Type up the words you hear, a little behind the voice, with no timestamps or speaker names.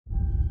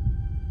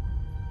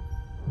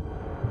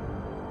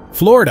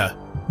Florida,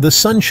 the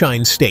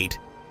Sunshine State,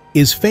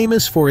 is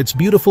famous for its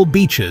beautiful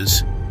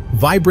beaches,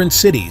 vibrant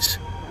cities,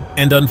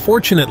 and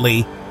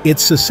unfortunately,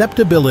 its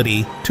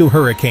susceptibility to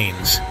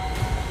hurricanes.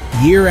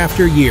 Year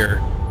after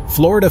year,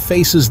 Florida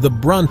faces the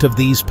brunt of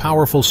these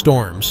powerful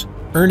storms,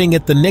 earning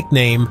it the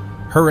nickname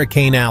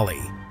Hurricane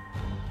Alley.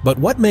 But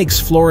what makes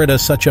Florida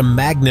such a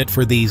magnet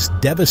for these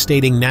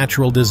devastating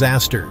natural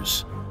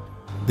disasters?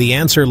 The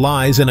answer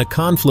lies in a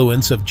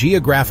confluence of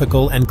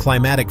geographical and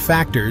climatic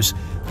factors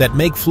that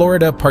make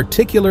Florida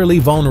particularly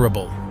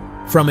vulnerable.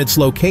 From its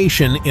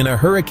location in a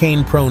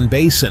hurricane-prone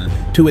basin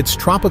to its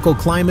tropical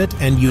climate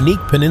and unique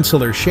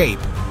peninsular shape,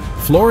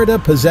 Florida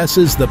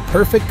possesses the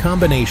perfect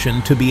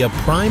combination to be a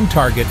prime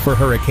target for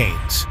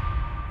hurricanes.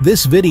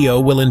 This video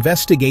will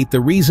investigate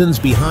the reasons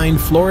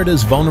behind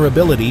Florida's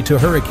vulnerability to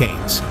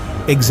hurricanes,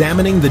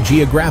 examining the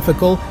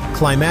geographical,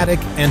 climatic,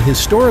 and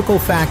historical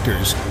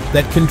factors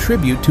that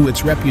contribute to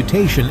its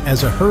reputation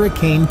as a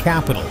hurricane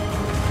capital.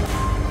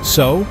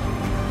 So,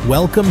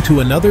 welcome to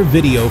another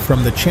video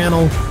from the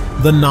channel,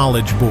 The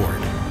Knowledge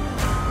Board.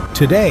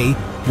 Today,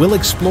 we'll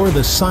explore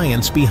the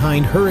science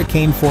behind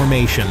hurricane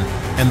formation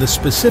and the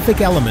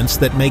specific elements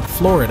that make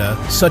Florida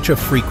such a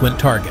frequent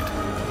target.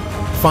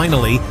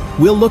 Finally,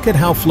 we'll look at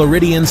how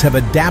Floridians have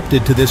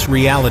adapted to this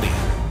reality,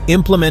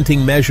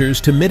 implementing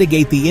measures to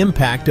mitigate the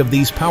impact of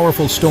these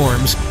powerful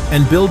storms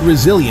and build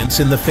resilience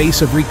in the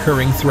face of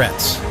recurring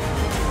threats.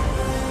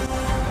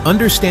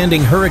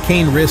 Understanding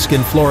hurricane risk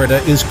in Florida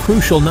is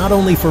crucial not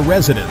only for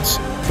residents,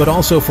 but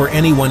also for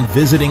anyone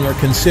visiting or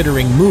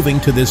considering moving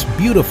to this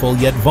beautiful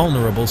yet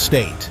vulnerable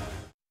state.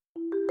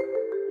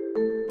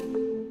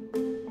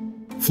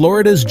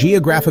 Florida's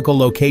geographical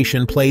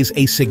location plays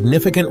a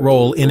significant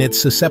role in its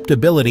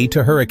susceptibility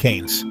to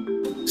hurricanes.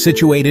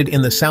 Situated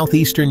in the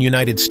southeastern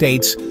United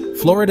States,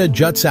 Florida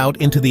juts out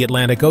into the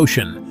Atlantic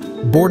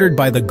Ocean, bordered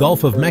by the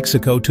Gulf of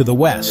Mexico to the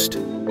west.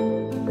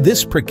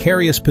 This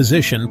precarious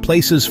position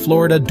places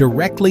Florida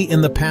directly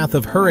in the path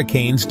of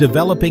hurricanes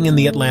developing in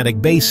the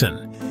Atlantic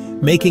Basin,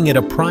 making it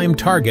a prime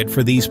target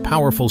for these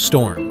powerful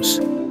storms.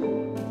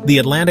 The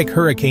Atlantic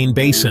Hurricane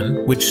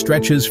Basin, which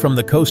stretches from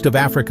the coast of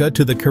Africa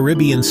to the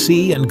Caribbean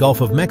Sea and Gulf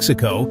of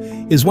Mexico,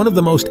 is one of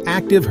the most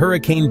active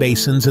hurricane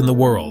basins in the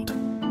world.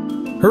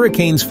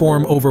 Hurricanes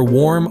form over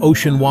warm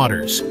ocean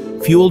waters,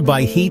 fueled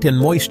by heat and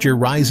moisture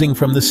rising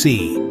from the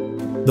sea.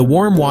 The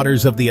warm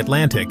waters of the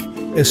Atlantic,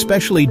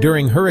 especially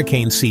during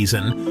hurricane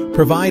season,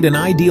 provide an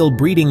ideal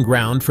breeding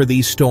ground for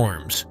these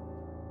storms.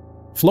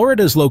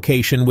 Florida's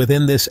location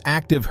within this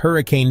active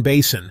hurricane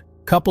basin,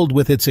 coupled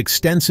with its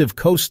extensive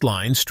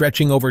coastline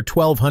stretching over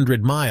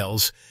 1,200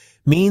 miles,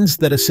 means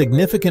that a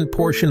significant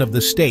portion of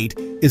the state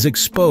is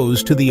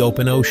exposed to the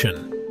open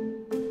ocean.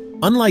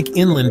 Unlike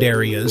inland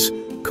areas,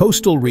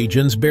 coastal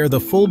regions bear the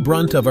full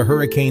brunt of a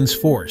hurricane's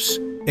force,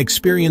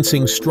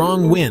 experiencing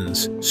strong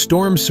winds,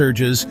 storm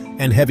surges,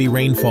 and heavy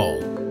rainfall.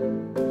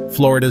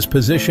 Florida's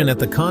position at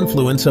the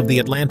confluence of the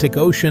Atlantic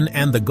Ocean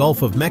and the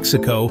Gulf of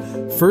Mexico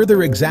further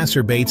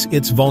exacerbates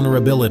its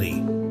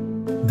vulnerability.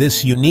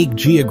 This unique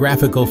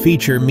geographical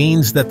feature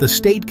means that the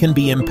state can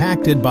be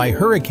impacted by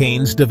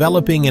hurricanes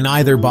developing in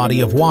either body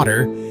of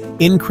water,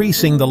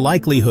 increasing the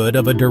likelihood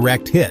of a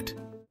direct hit.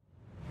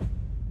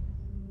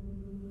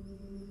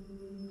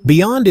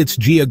 Beyond its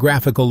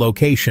geographical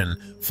location,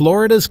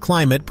 Florida's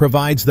climate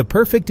provides the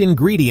perfect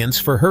ingredients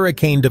for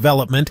hurricane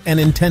development and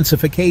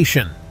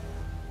intensification.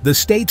 The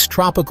state's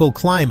tropical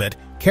climate,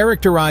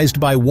 characterized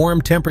by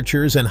warm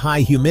temperatures and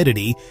high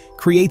humidity,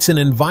 creates an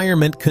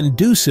environment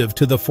conducive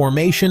to the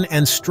formation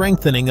and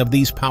strengthening of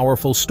these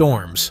powerful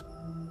storms.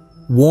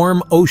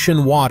 Warm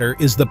ocean water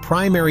is the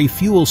primary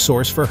fuel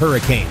source for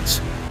hurricanes.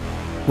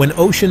 When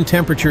ocean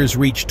temperatures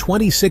reach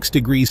 26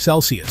 degrees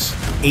Celsius,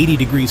 80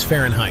 degrees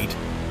Fahrenheit,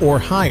 or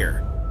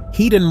higher,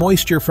 heat and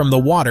moisture from the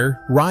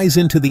water rise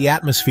into the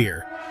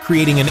atmosphere,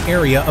 creating an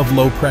area of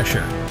low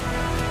pressure.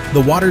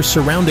 The waters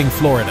surrounding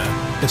Florida,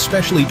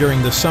 especially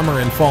during the summer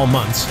and fall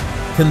months,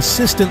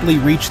 consistently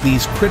reach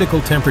these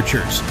critical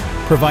temperatures,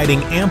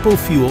 providing ample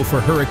fuel for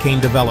hurricane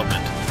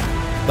development.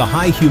 The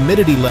high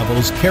humidity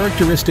levels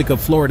characteristic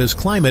of Florida's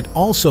climate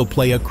also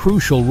play a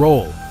crucial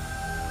role.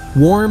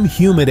 Warm,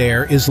 humid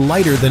air is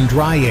lighter than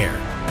dry air,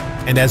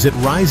 and as it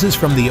rises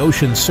from the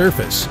ocean's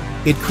surface,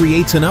 it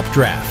creates an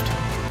updraft,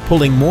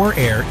 pulling more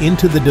air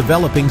into the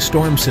developing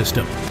storm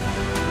system.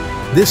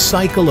 This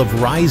cycle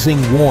of rising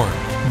warm,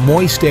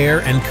 moist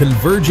air and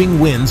converging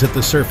winds at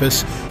the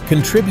surface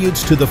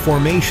contributes to the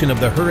formation of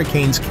the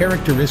hurricane's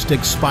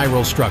characteristic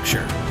spiral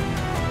structure.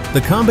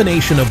 The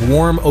combination of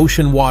warm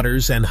ocean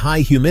waters and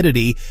high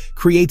humidity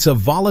creates a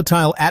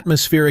volatile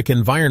atmospheric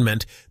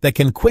environment that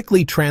can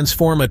quickly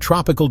transform a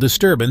tropical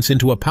disturbance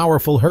into a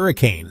powerful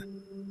hurricane.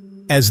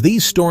 As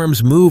these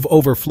storms move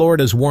over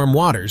Florida's warm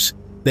waters,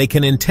 they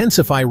can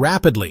intensify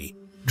rapidly,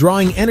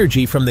 drawing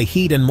energy from the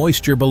heat and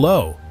moisture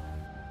below.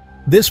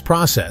 This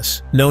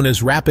process, known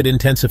as rapid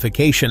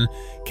intensification,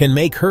 can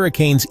make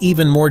hurricanes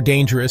even more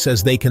dangerous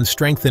as they can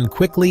strengthen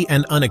quickly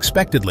and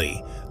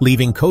unexpectedly,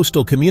 leaving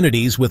coastal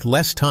communities with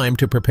less time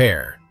to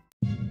prepare.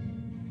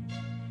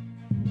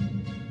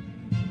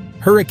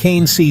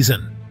 Hurricane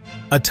season,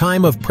 a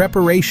time of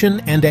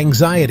preparation and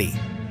anxiety.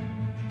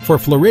 For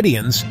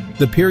Floridians,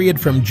 the period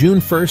from June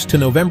 1st to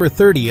November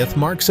 30th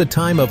marks a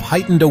time of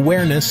heightened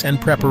awareness and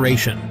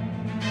preparation.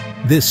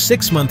 This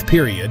 6-month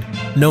period,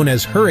 known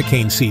as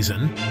hurricane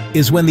season,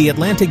 is when the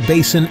Atlantic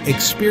Basin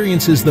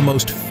experiences the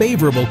most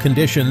favorable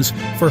conditions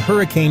for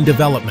hurricane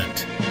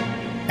development.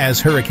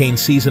 As hurricane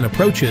season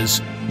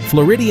approaches,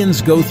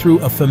 Floridians go through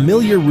a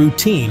familiar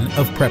routine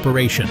of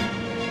preparation.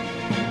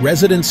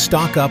 Residents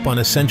stock up on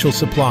essential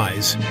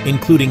supplies,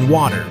 including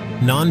water,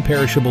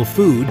 non-perishable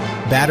food,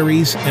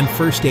 batteries, and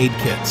first aid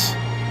kits.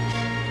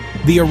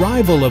 The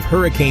arrival of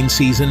hurricane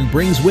season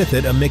brings with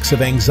it a mix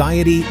of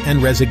anxiety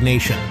and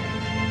resignation.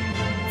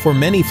 For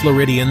many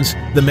Floridians,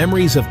 the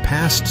memories of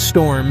past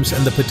storms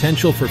and the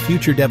potential for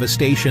future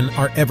devastation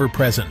are ever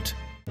present.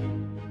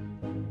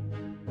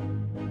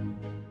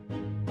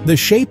 The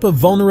shape of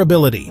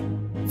vulnerability.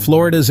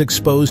 Florida's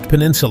exposed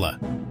peninsula.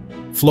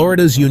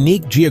 Florida's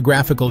unique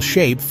geographical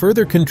shape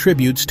further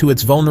contributes to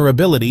its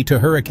vulnerability to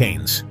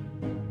hurricanes.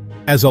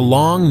 As a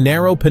long,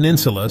 narrow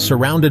peninsula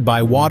surrounded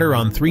by water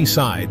on 3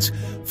 sides,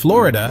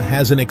 Florida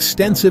has an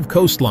extensive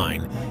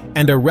coastline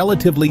and a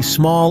relatively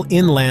small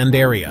inland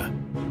area.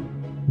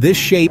 This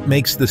shape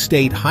makes the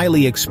state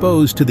highly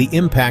exposed to the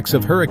impacts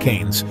of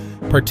hurricanes,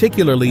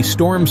 particularly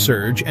storm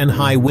surge and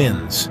high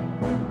winds.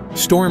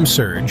 Storm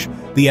surge,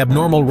 the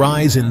abnormal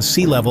rise in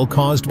sea level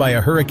caused by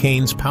a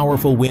hurricane's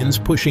powerful winds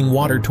pushing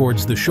water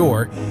towards the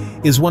shore,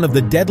 is one of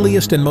the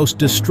deadliest and most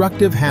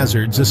destructive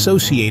hazards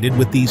associated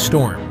with these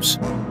storms.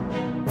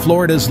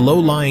 Florida's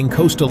low-lying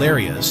coastal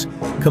areas,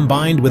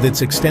 combined with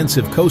its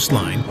extensive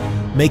coastline,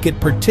 make it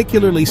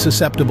particularly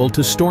susceptible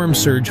to storm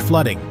surge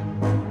flooding.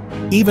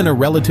 Even a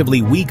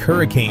relatively weak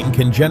hurricane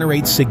can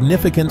generate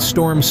significant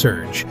storm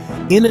surge,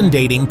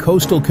 inundating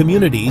coastal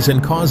communities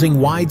and causing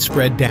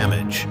widespread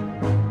damage.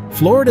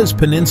 Florida's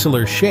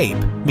peninsular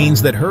shape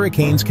means that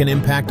hurricanes can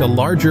impact a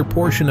larger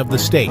portion of the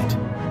state.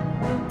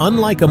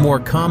 Unlike a more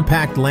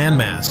compact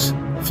landmass,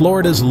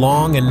 Florida's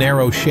long and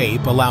narrow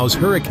shape allows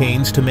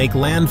hurricanes to make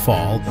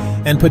landfall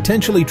and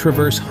potentially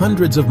traverse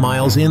hundreds of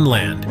miles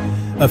inland,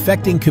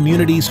 affecting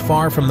communities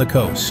far from the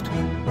coast.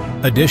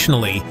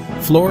 Additionally,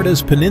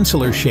 Florida's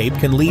peninsular shape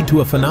can lead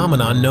to a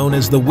phenomenon known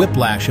as the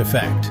whiplash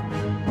effect.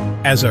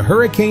 As a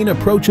hurricane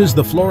approaches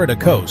the Florida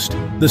coast,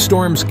 the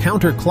storm's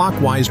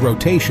counterclockwise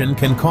rotation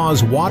can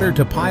cause water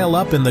to pile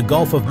up in the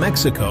Gulf of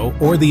Mexico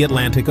or the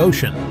Atlantic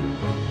Ocean.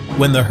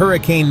 When the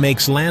hurricane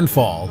makes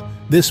landfall,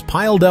 this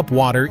piled-up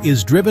water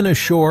is driven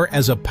ashore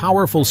as a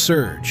powerful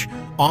surge,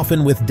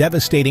 often with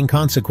devastating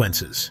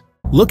consequences.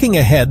 Looking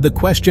ahead, the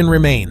question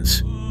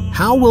remains: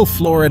 how will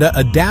Florida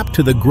adapt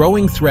to the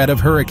growing threat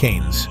of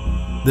hurricanes?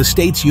 The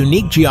state's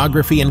unique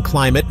geography and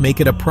climate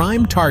make it a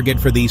prime target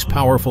for these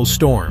powerful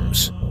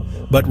storms.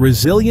 But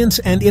resilience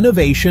and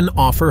innovation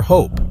offer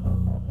hope.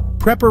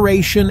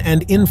 Preparation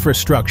and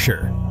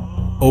infrastructure.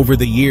 Over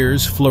the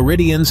years,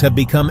 Floridians have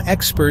become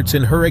experts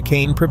in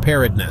hurricane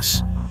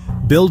preparedness.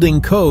 Building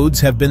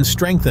codes have been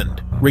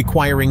strengthened,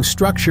 requiring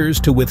structures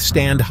to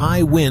withstand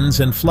high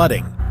winds and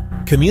flooding.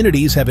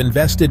 Communities have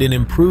invested in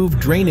improved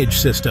drainage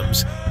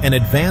systems and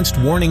advanced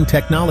warning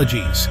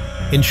technologies,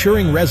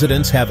 ensuring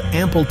residents have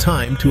ample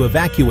time to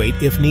evacuate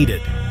if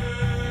needed.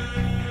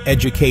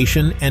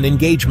 Education and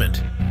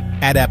engagement.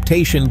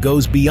 Adaptation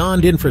goes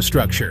beyond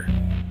infrastructure.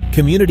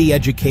 Community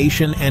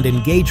education and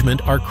engagement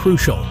are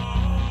crucial.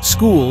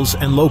 Schools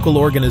and local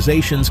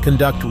organizations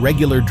conduct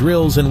regular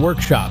drills and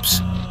workshops,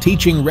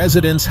 teaching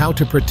residents how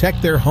to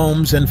protect their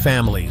homes and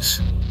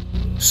families.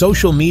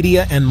 Social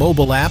media and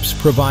mobile apps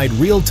provide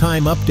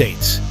real-time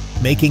updates,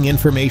 making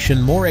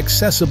information more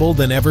accessible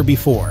than ever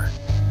before.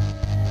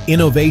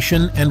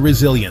 Innovation and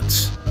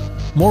resilience.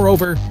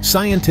 Moreover,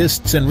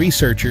 scientists and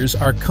researchers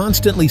are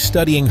constantly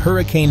studying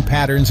hurricane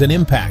patterns and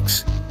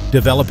impacts,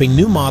 developing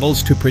new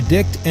models to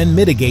predict and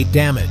mitigate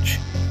damage.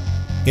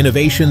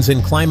 Innovations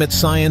in climate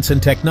science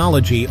and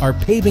technology are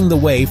paving the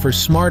way for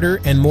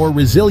smarter and more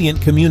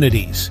resilient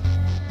communities.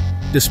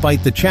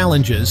 Despite the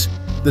challenges,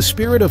 the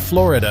spirit of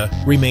Florida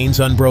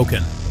remains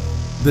unbroken.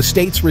 The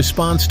state's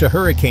response to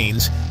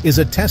hurricanes is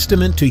a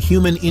testament to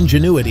human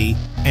ingenuity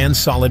and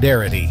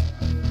solidarity.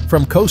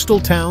 From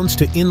coastal towns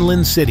to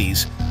inland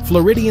cities,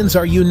 Floridians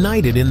are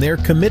united in their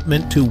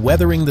commitment to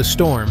weathering the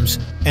storms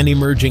and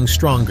emerging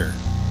stronger.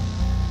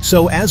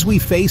 So as we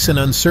face an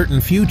uncertain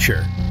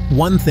future,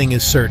 one thing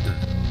is certain: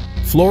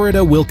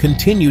 Florida will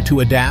continue to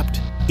adapt,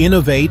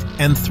 innovate,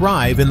 and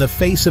thrive in the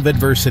face of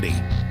adversity.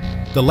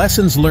 The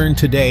lessons learned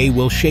today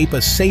will shape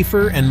a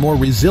safer and more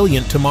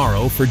resilient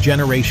tomorrow for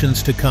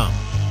generations to come.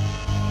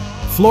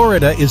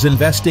 Florida is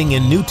investing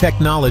in new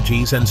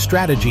technologies and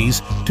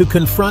strategies to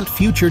confront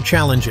future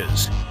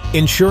challenges,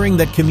 ensuring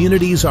that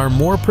communities are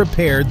more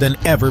prepared than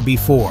ever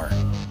before.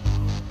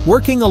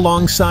 Working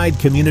alongside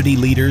community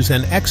leaders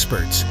and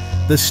experts,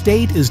 the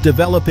state is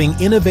developing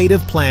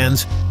innovative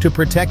plans to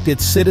protect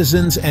its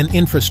citizens and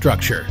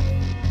infrastructure.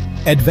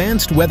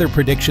 Advanced weather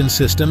prediction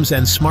systems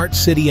and smart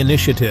city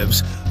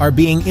initiatives are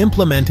being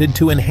implemented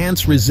to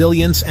enhance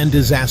resilience and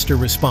disaster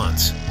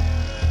response.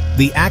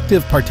 The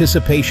active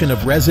participation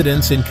of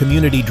residents in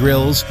community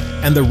drills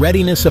and the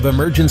readiness of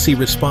emergency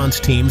response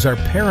teams are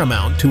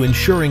paramount to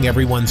ensuring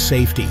everyone's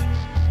safety.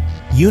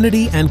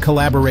 Unity and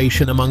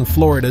collaboration among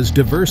Florida's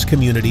diverse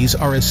communities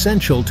are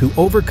essential to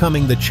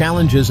overcoming the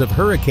challenges of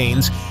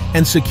hurricanes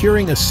and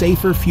securing a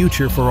safer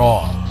future for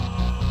all.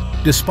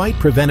 Despite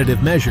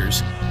preventative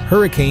measures,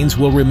 hurricanes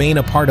will remain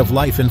a part of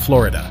life in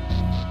Florida.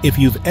 If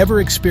you've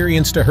ever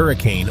experienced a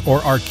hurricane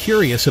or are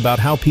curious about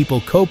how people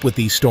cope with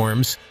these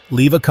storms,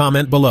 leave a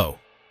comment below.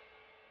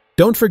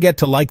 Don't forget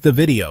to like the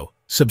video,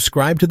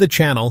 subscribe to the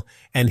channel,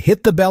 and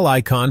hit the bell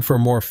icon for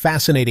more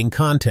fascinating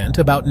content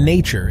about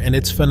nature and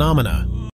its phenomena.